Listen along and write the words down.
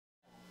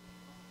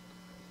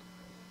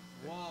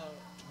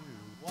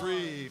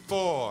3,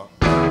 4.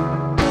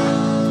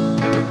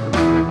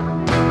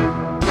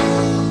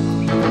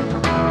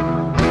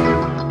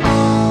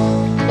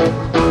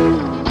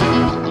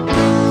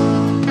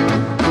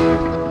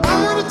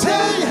 I'm gonna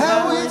tell you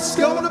how it's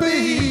gonna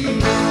be.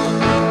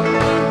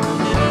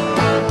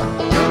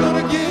 You're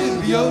gonna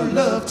give your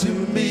love to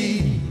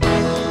me.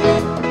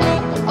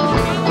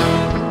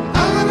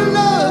 I'm gonna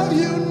love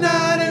you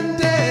night and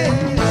day.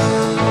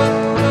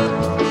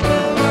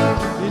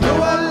 You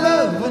know our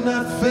love will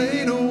not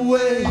fade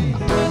away.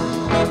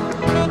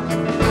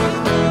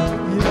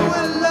 You know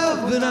our love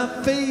will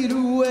not fade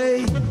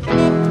away.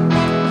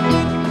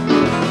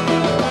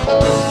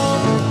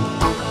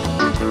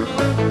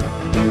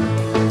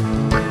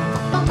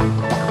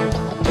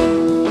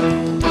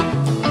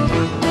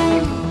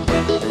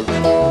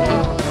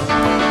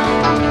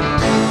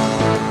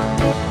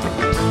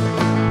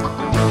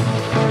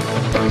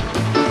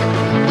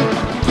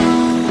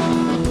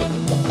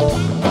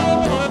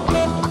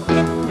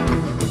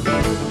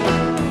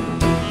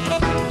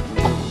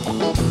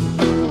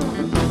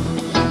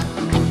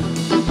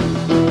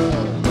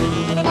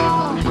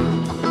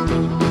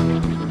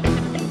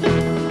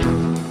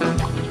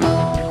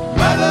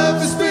 My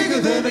love is bigger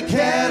than a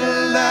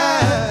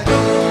Cadillac.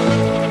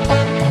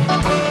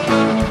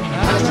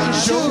 I try to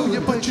show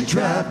you, but you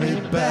drive me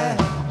back.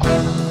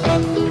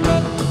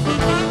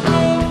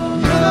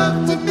 Your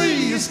love to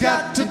me has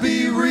got to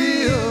be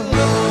real.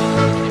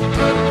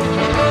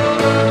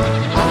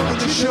 I want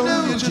to show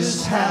you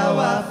just how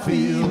I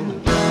feel.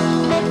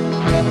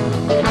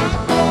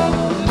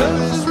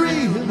 Love is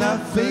real, not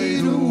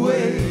fade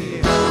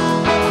away.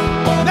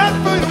 Not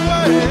fade away.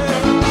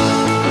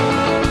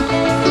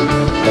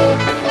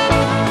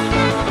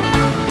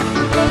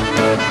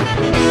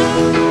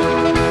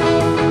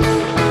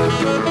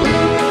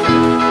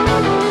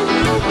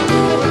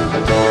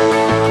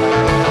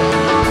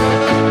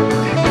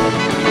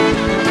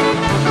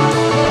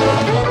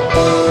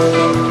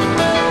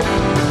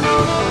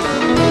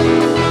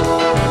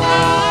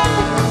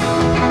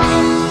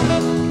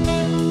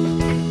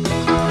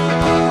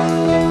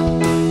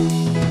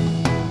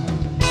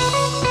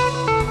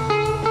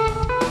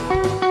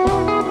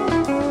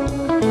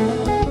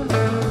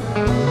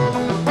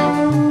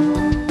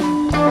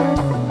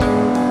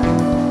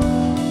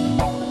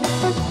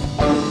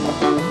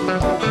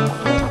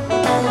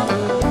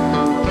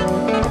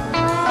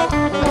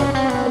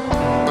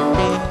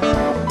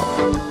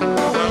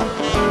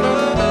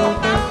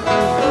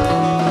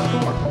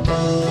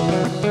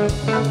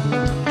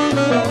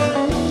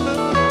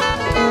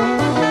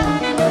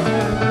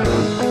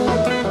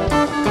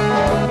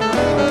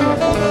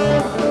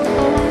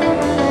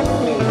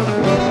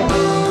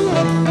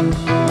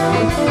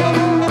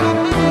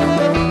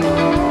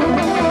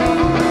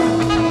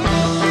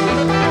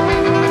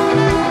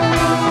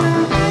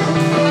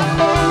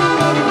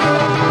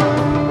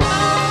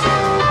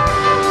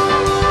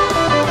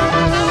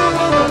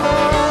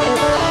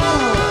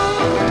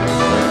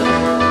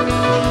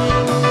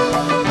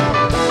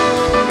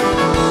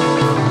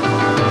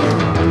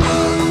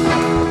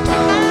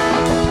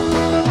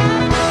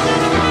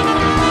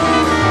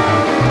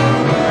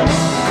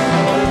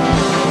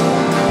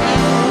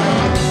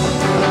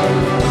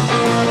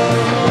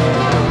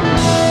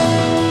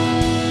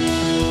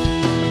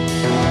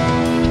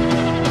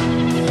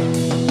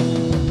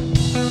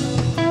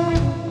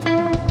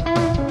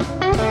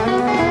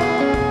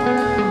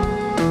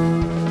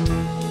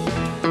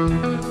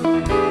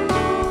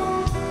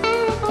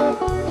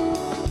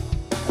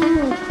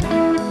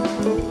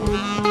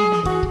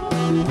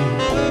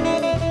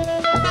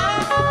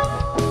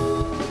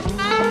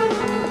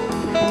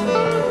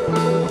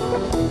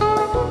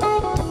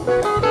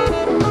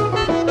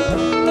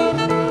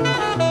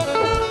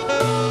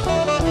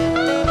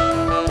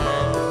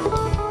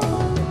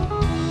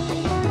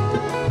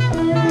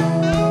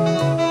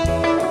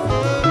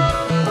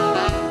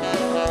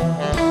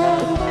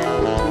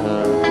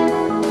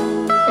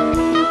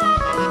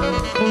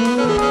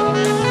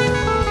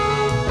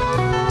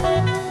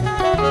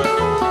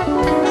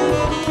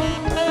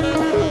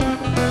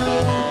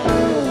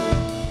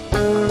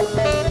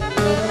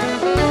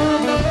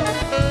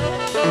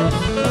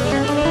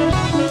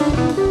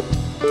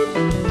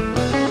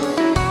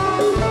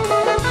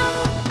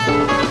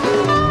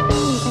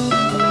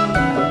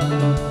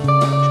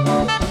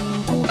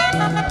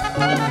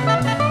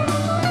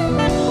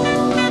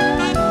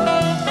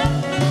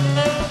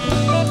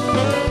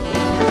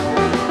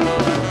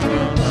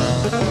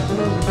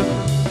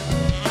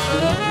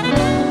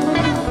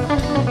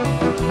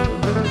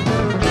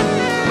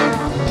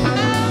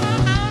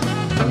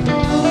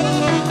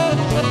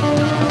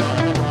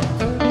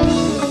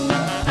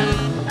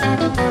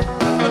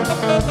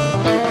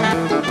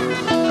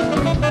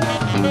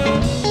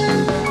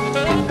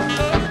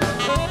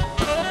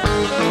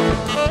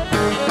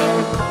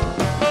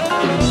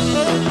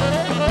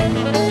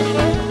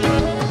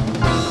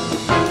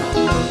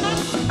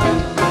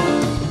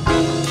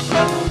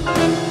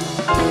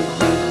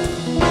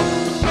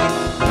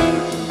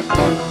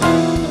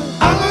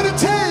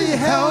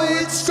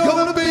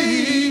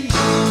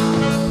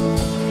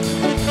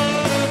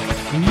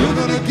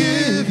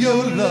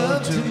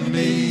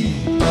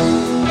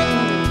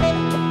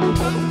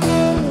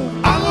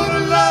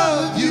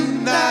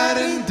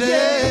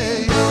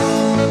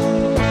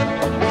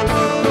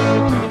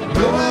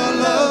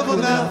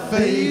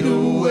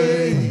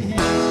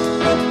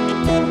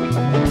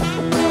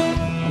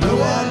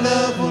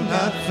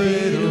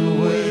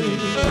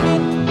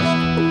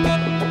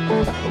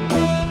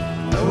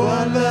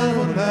 love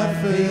when I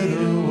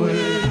fade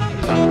away.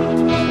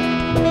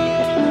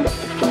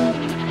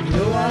 You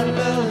know I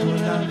love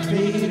when I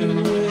fade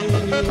away.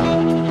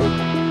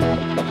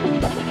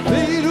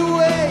 Fade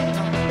away,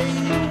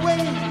 fade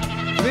away,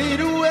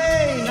 fade away,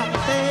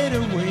 fade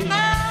away.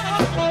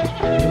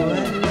 You know I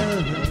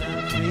love when I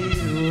fade away. I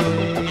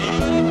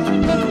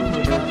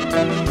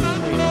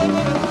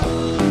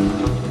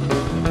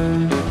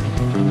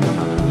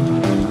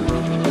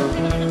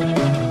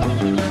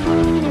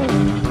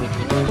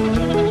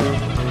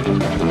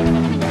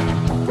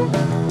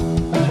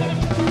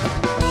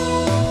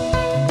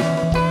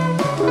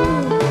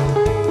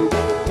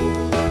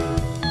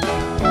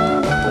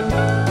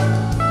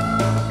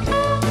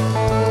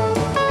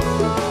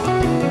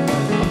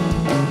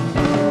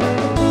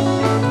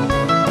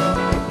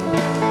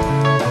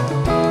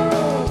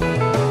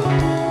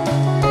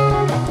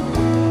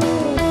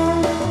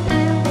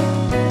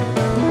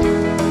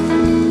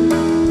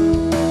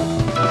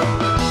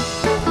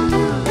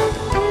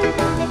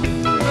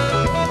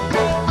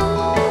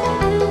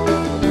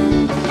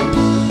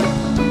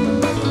when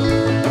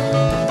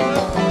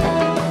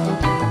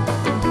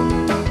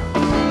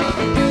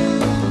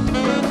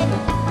I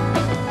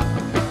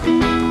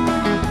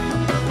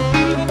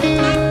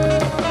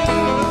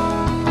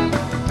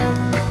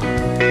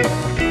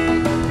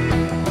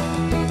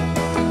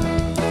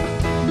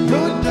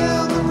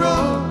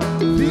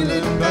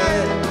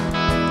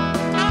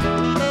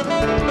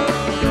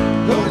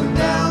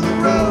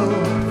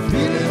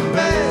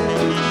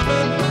fade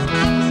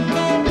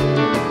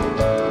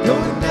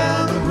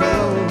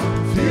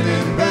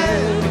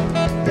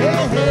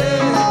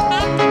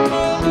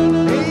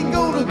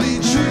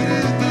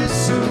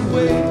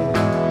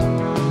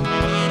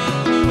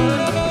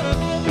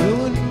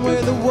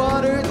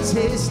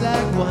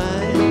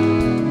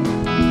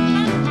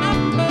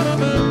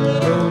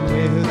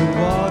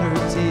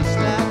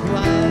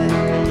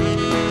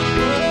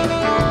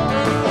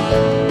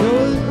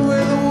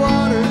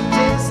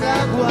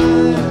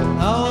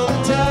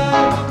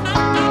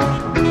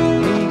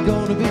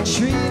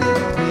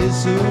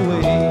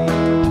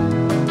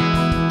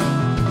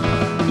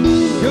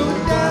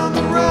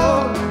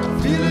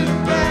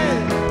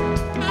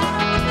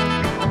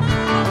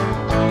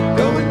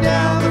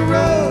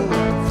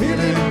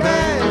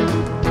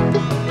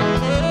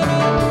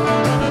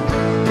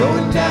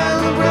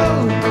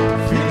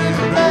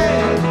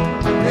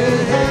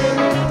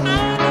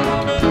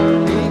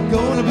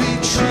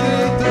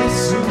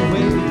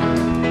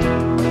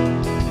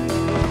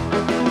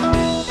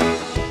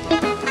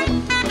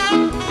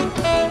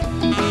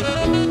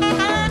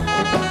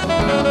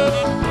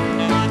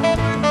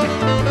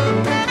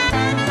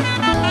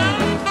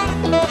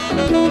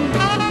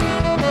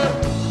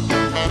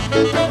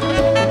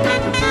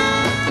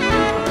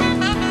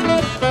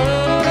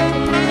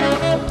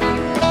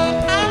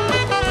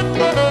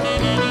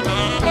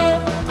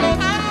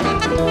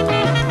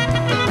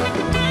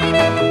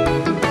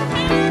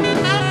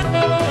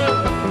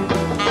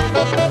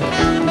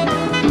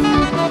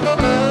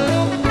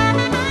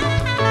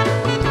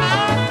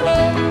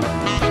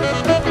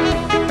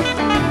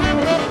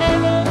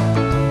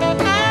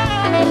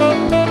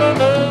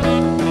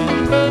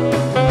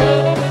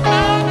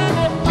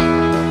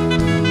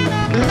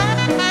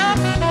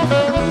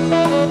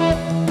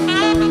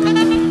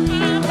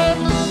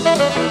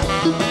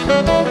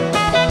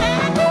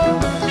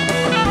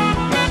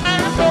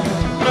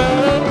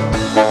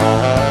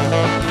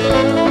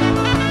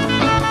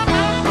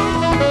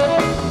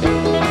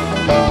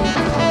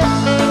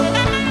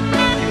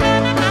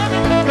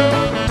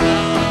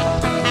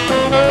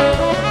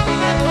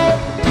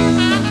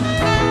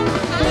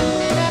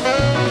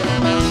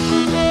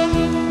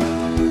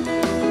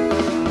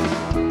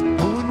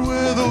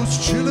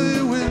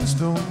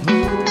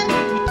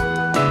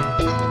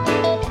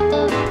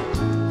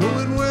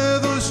Going where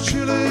those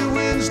chilly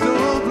winds don't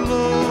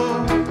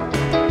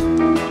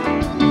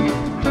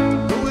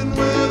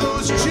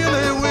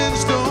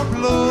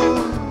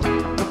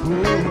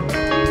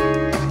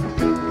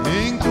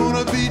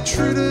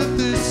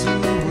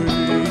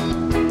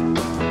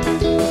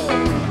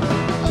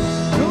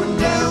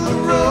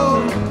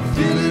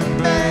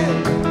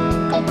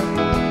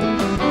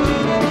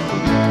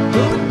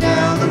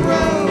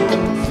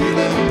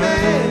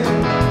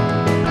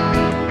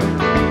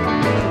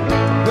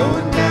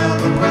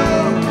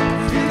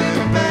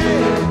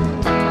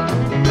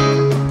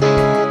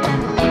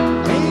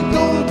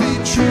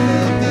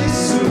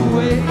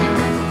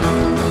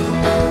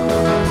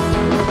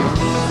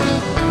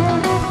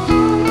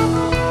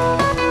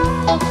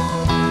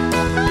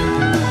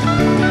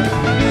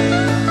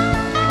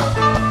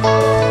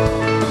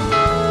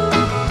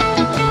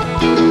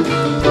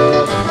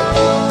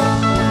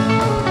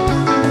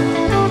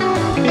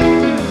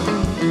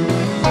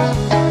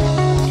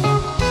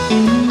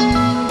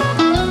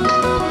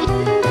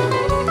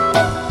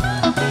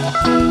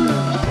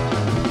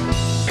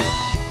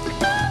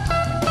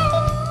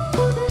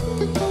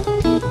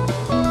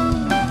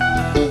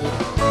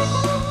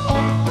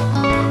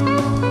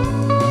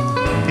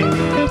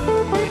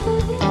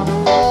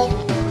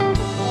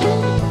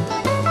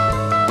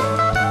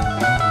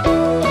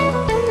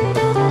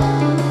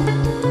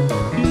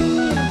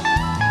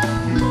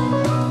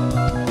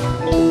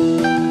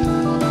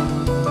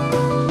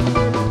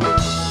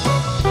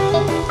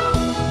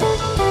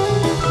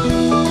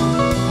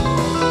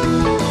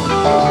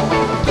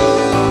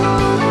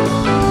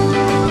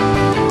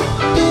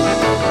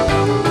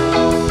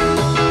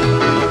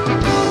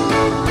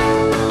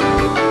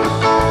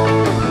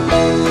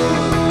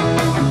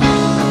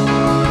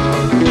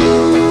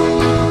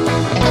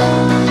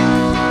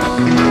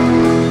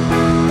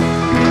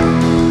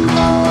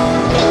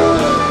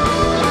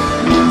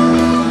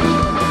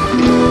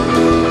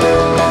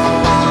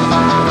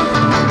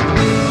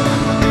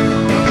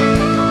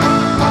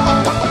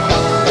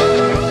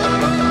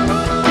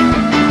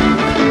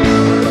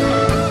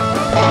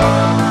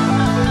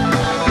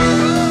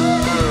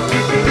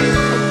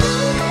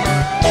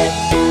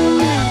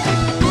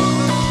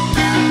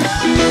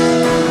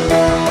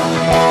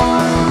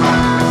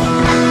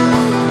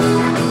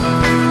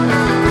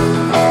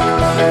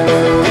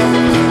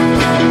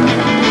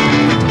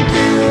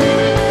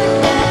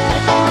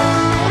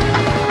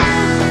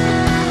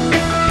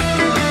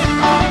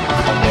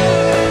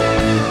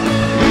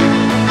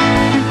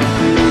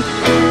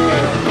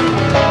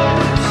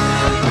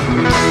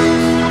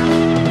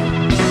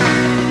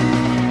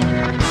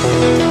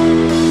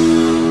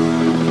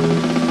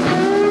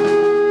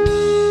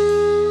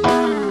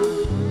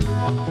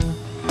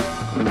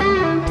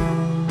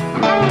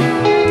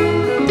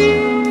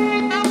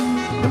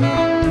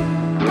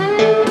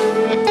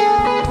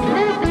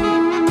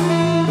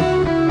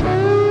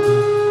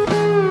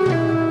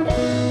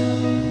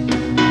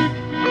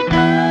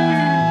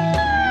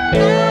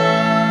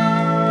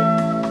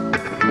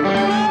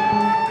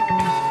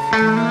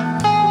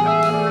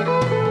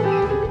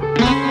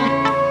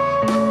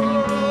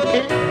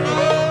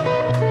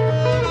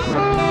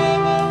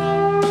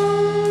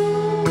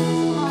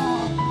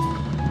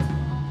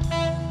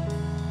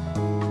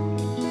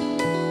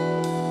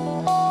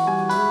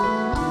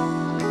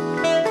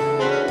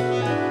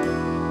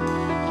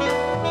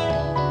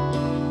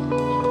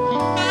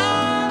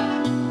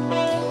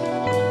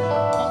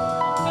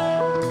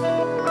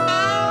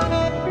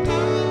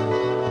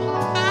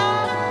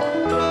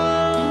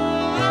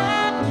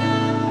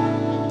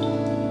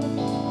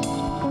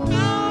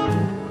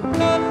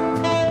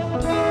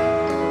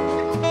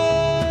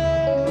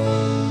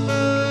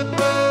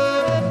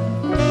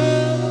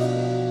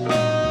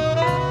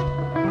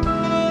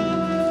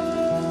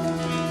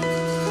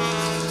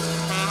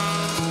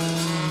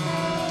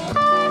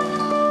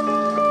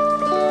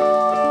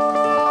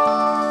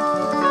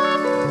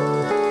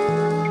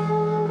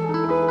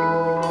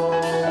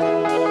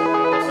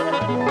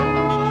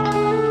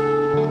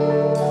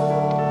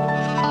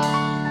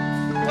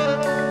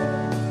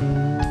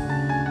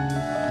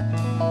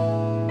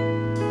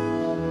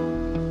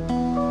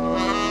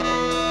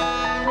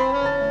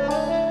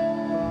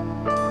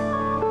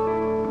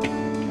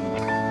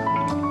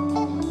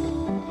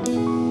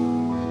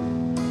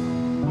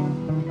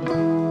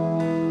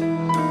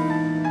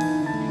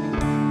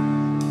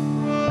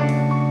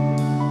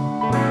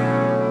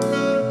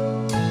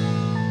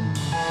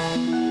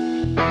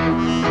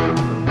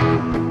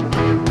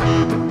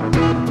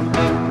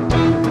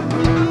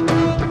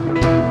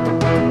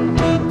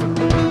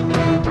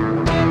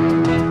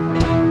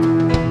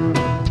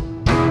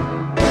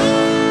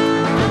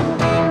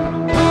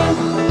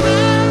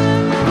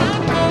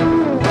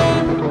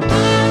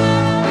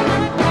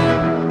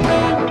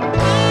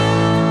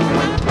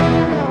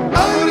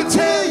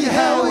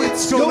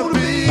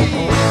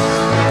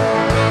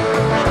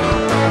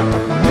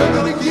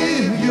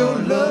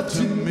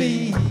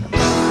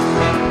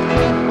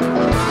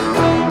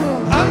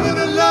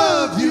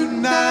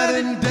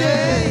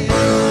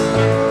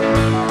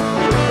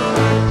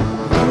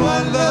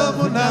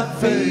will not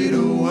fade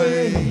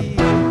away. You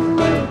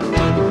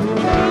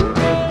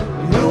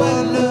know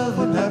our love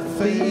will not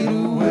fade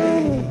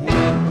away.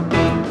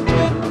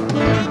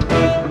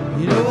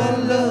 You know our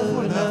love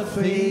will not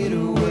fade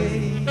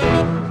away.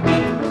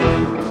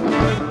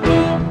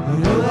 You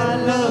know our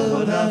love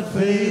will not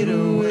fade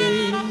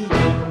away.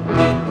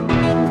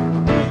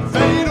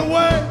 Fade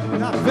away,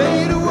 Not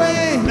fade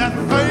away. not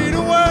fade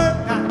away.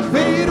 Not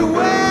fade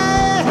away.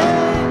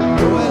 You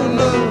know our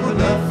love will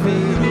not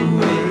fade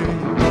away.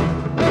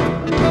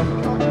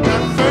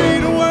 Not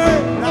fade away,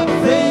 Not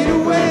fade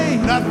away.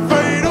 not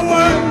fade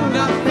away.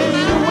 Not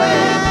fade away.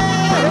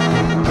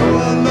 You know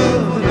our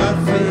love will not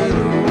fade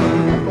away.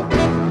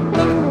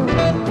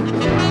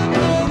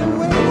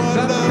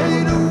 Not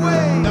fade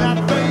away. Not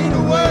fade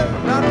away.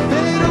 Not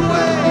fade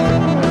away.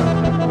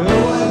 You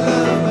know our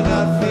love will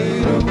not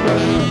fade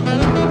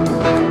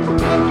away.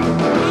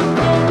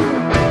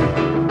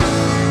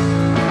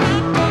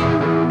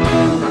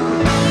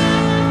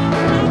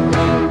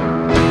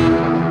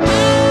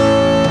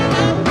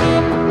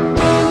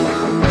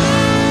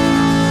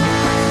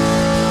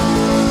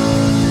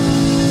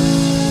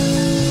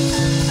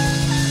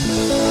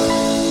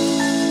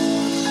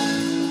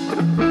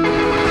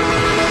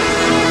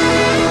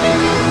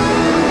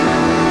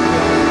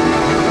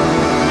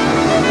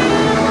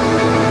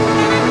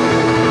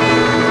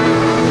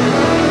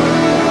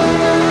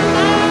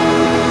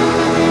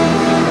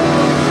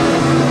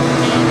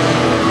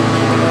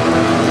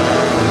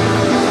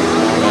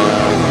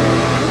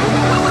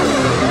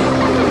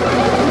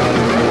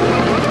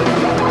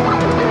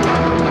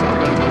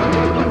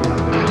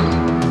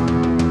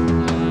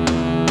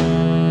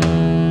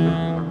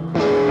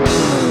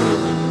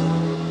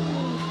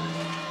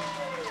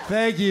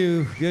 Thank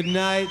you. Good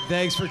night.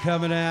 Thanks for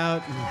coming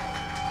out.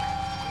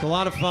 It's a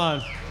lot of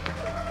fun.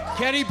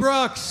 Kenny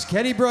Brooks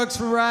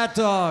from Rat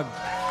Dog.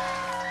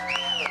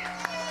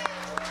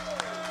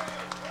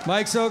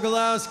 Mike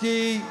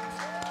Sokolowski,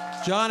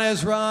 John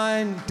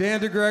Ezrine, Dan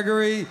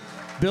DeGregory,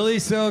 Billy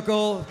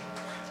Sokol,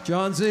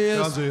 John Zias.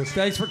 John Zias.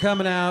 Thanks for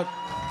coming out.